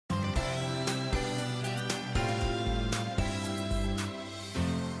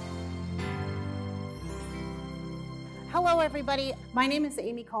Hello everybody, my name is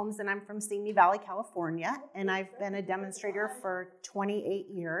Amy Combs and I'm from Simi Valley, California, and I've been a demonstrator for 28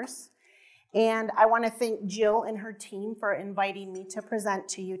 years. And I want to thank Jill and her team for inviting me to present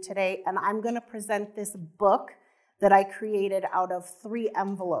to you today. And I'm going to present this book that I created out of 3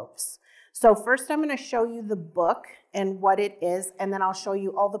 envelopes. So first I'm going to show you the book and what it is, and then I'll show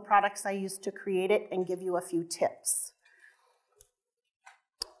you all the products I used to create it and give you a few tips.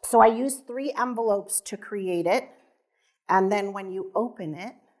 So I used 3 envelopes to create it. And then when you open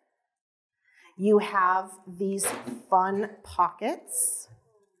it, you have these fun pockets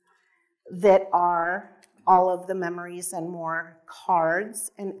that are all of the memories and more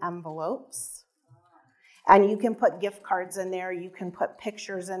cards and envelopes. And you can put gift cards in there, you can put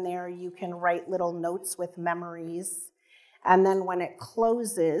pictures in there, you can write little notes with memories. And then when it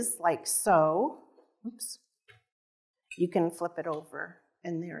closes, like so, oops, you can flip it over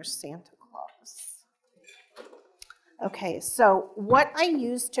and there's Santa Claus. Okay, so what I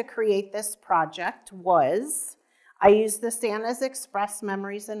used to create this project was, I used the Santa's Express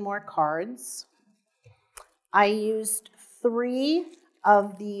Memories and More cards. I used 3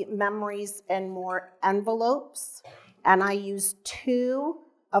 of the Memories and More envelopes, and I used 2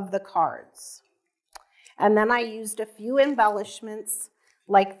 of the cards. And then I used a few embellishments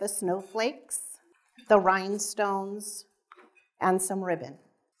like the snowflakes, the rhinestones, and some ribbon.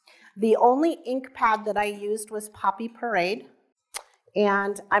 The only ink pad that I used was Poppy Parade,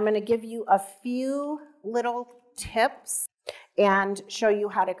 and I'm going to give you a few little tips and show you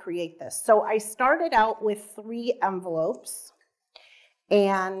how to create this. So I started out with 3 envelopes,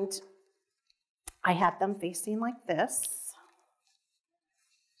 and I had them facing like this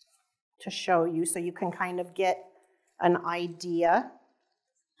to show you so you can kind of get an idea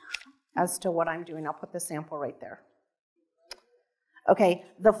as to what I'm doing. I'll put the sample right there. Okay,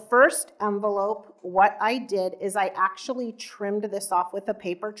 the first envelope, what I did is I actually trimmed this off with a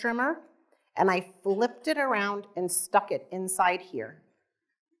paper trimmer, and I flipped it around and stuck it inside here.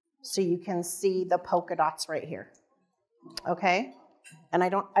 So you can see the polka dots right here. Okay? And I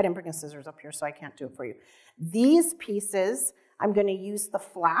didn't bring the scissors up here, so I can't do it for you. These pieces, I'm going to use the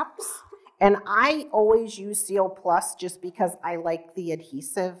flaps, and I always use Seal Plus just because I like the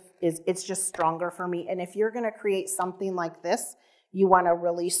adhesive. It's just stronger for me. And if you're going to create something like this, you want a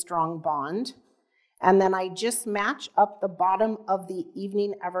really strong bond. And then I just match up the bottom of the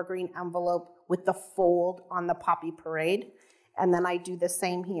Evening Evergreen envelope with the fold on the Poppy Parade. And then I do the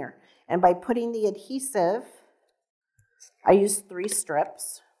same here. And by putting the adhesive, I use 3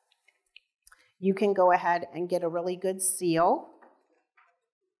 strips. You can go ahead and get a really good seal.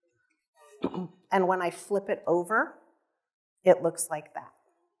 And when I flip it over, it looks like that.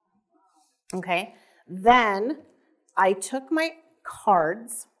 Okay, then I took my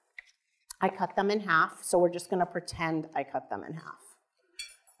cards, I cut them in half, so we're just going to pretend I cut them in half.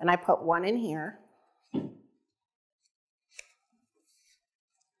 And I put 1 in here.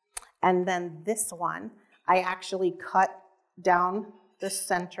 And then this one, I actually cut down the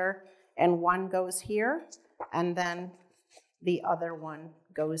center, and 1 goes here, and then the other one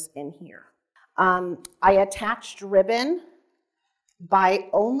goes in here. I attached ribbon by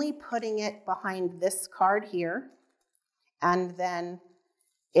only putting it behind this card here, and then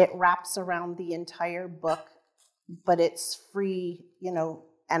it wraps around the entire book, but it's free, you know,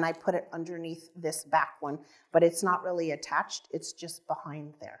 and I put it underneath this back one, but it's not really attached, it's just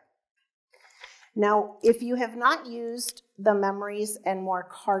behind there. Now, if you have not used the Memories and More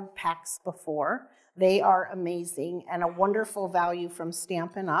card packs before, they are amazing and a wonderful value from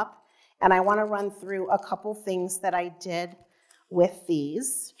Stampin' Up. And I want to run through a couple things that I did with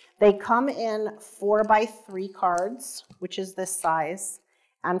these. They come in 4x3 cards, which is this size,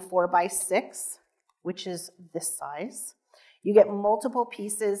 and 4x6, which is this size. You get multiple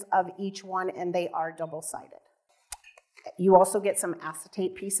pieces of each one, and they are double-sided. You also get some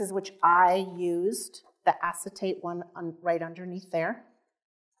acetate pieces, which I used the acetate one right underneath there.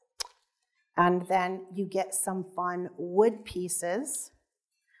 And then you get some fun wood pieces,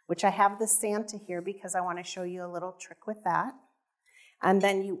 which I have the Santa here because I want to show you a little trick with that. And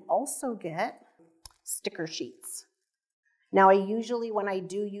then you also get sticker sheets. Now I usually, when I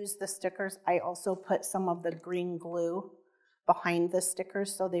do use the stickers, I also put some of the green glue behind the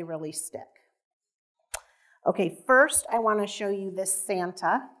stickers so they really stick. Okay, first I want to show you this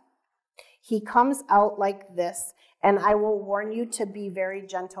Santa. He comes out like this, and I will warn you to be very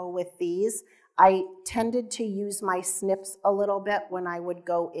gentle with these. I tended to use my snips a little bit when I would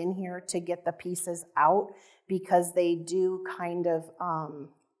go in here to get the pieces out because they do kind of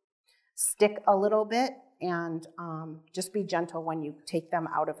stick a little bit, and just be gentle when you take them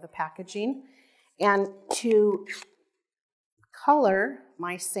out of the packaging. And to color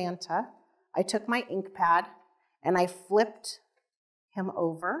my Santa, I took my ink pad and I flipped him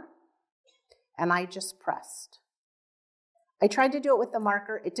over and I just pressed. I tried to do it with the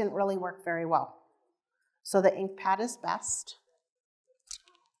marker. It didn't really work very well. So the ink pad is best.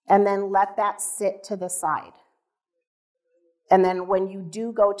 And then let that sit to the side. And then when you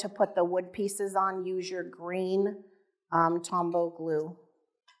do go to put the wood pieces on, use your green Tombow glue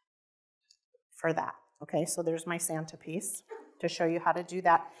for that. Okay, so there's my Santa piece to show you how to do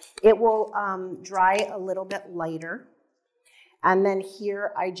that. It will dry a little bit lighter. And then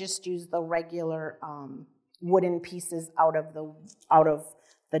here I just use the regular wooden pieces out of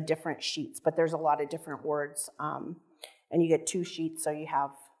the different sheets. But there's a lot of different words. And you get 2 sheets, so you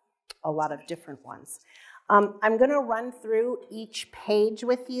have a lot of different ones. I'm going to run through each page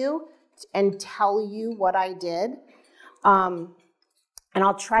with you and tell you what I did. And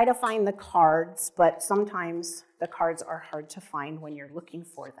I'll try to find the cards, but sometimes the cards are hard to find when you're looking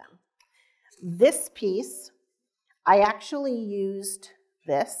for them. This piece, I actually used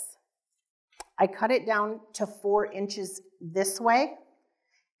this. I cut it down to 4 inches this way,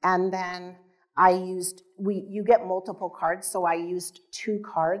 and then I used, you get multiple cards, so I used 2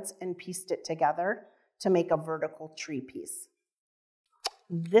 cards and pieced it together to make a vertical tree piece.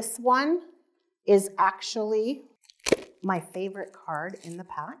 This one is actually my favorite card in the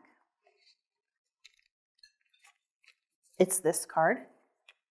pack. It's this card,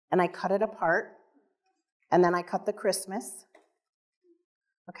 and I cut it apart, and then I cut the Christmas.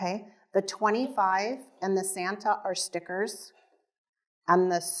 Okay, the 25 and the Santa are stickers,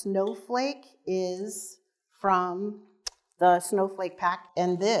 and the snowflake is from the snowflake pack,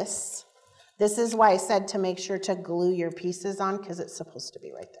 and this is why I said to make sure to glue your pieces on, because it's supposed to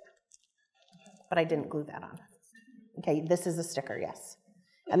be right there. But I didn't glue that on. Okay, this is a sticker, yes.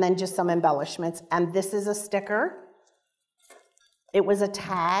 And then just some embellishments. And this is a sticker. It was a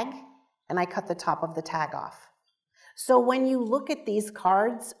tag, and I cut the top of the tag off. So when you look at these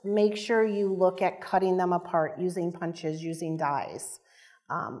cards, make sure you look at cutting them apart, using punches, using dies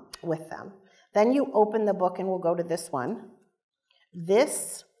with them. Then you open the book, and we'll go to this one.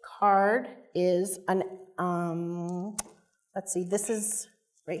 This card is an, let's see, this is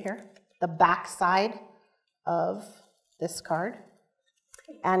right here, the back side of this card.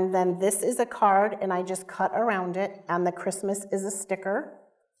 And then this is a card, and I just cut around it, and the Christmas is a sticker.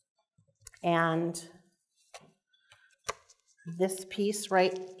 And this piece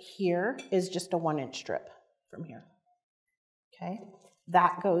right here is just a 1-inch strip from here. Okay,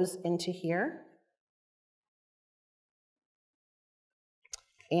 that goes into here.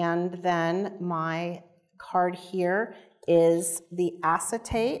 And then my card here is the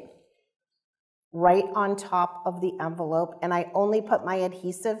acetate right on top of the envelope, and I only put my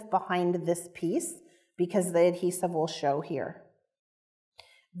adhesive behind this piece because the adhesive will show here.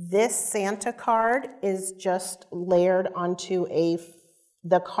 This Santa card is just layered onto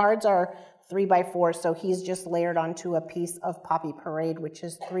the cards are 3x4, so he's just layered onto a piece of Poppy Parade, which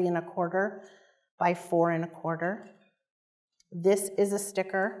is 3 1/4 by 4 1/4. This is a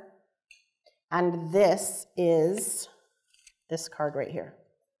sticker, and this is this card right here.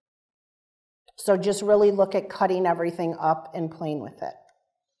 So just really look at cutting everything up and playing with it.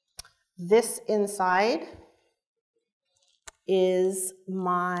 This inside is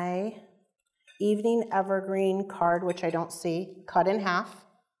my Evening Evergreen card, which I don't see, cut in half.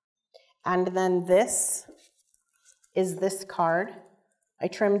 And then this is this card. I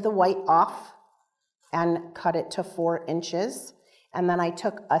trimmed the white off and cut it to 4 inches. And then I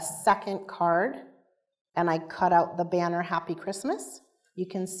took a second card and I cut out the banner Happy Christmas. You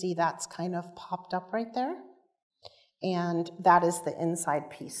can see that's kind of popped up right there. And that is the inside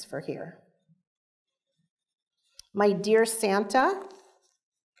piece for here. My Dear Santa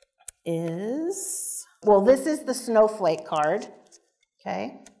is, well, this is the snowflake card,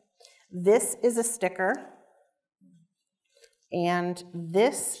 okay? This is a sticker. And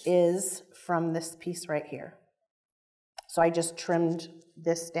this is from this piece right here. So I just trimmed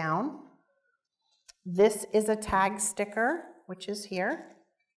this down. This is a tag sticker, which is here.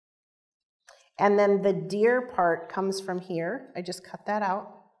 And then the deer part comes from here. I just cut that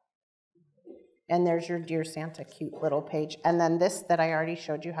out. And there's your Dear Santa cute little page. And then this that I already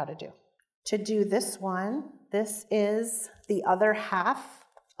showed you how to do. To do this one, this is the other half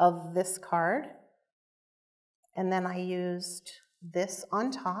of this card. And then I used this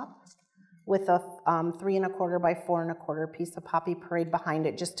on top with a 3 1/4 by 4 1/4 piece of Poppy Parade behind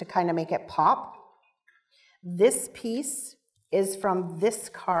it, just to kind of make it pop. This piece is from this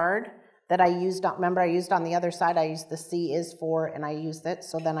card that I used, remember I used on the other side, I used the C is for, and I used it,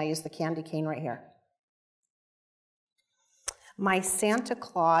 so then I used the candy cane right here. My Santa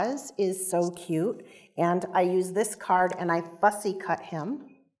Claus is so cute, and I use this card and I fussy cut him,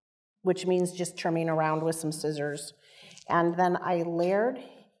 which means just trimming around with some scissors. And then I layered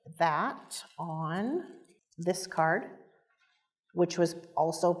that on this card, which was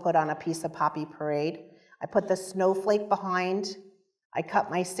also put on a piece of Poppy Parade. I put the snowflake behind. I cut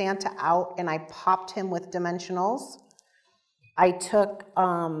my Santa out and I popped him with dimensionals. I took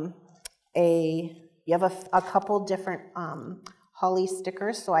you have a couple different holly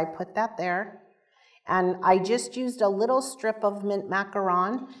stickers, so I put that there. And I just used a little strip of mint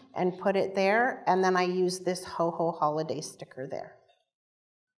macaron and put it there, and then I used this Ho Ho Holiday sticker there.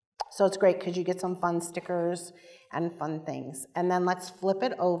 So it's great because you get some fun stickers and fun things. And then let's flip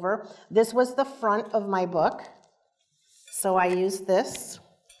it over. This was the front of my book, so I used this.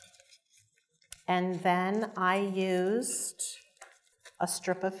 And then I used a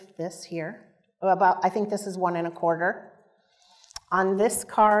strip of this here. I think this is 1 1/4. On this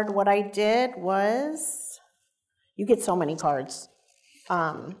card, what I did was, you get so many cards.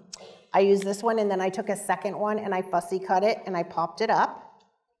 I used this one, and then I took a second one and I fussy cut it and I popped it up.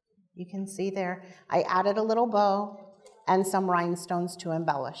 You can see there. I added a little bow and some rhinestones to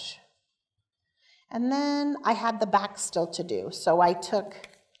embellish. And then I had the back still to do, so I took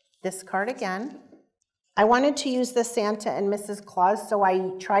this card again. I wanted to use the Santa and Mrs. Claus, so I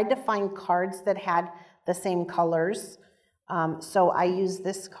tried to find cards that had the same colors. So I used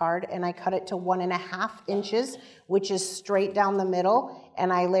this card and I cut it to 1 1/2 inches, which is straight down the middle,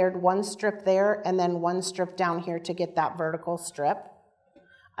 and I layered 1 strip there and then 1 strip down here to get that vertical strip.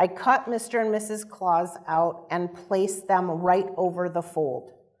 I cut Mr. and Mrs. Claus out and placed them right over the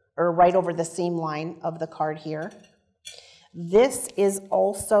fold, or right over the seam line of the card here. This is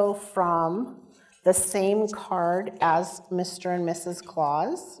also from the same card as Mr. and Mrs.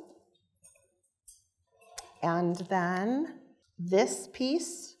 Claus. And then this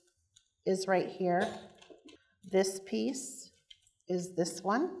piece is right here. This piece is this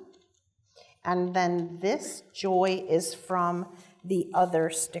one. And then this joy is from the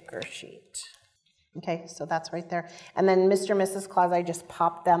other sticker sheet. Okay, so that's right there. And then Mr. and Mrs. Claus, I just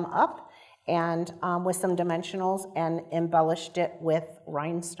popped them up and with some dimensionals and embellished it with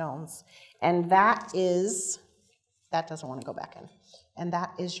rhinestones. And that doesn't want to go back in. And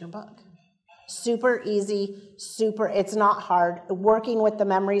that is your book. Super easy, it's not hard. Working with the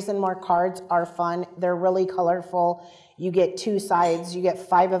memories and more cards are fun. They're really colorful. You get 2 sides, you get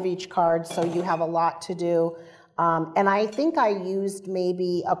 5 of each card, so you have a lot to do. And I think I used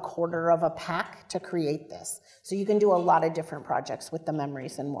maybe 1/4 of a pack to create this. So you can do a lot of different projects with the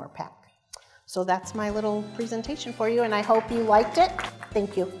memories and more pack. So that's my little presentation for you, and I hope you liked it.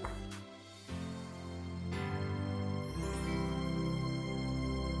 Thank you.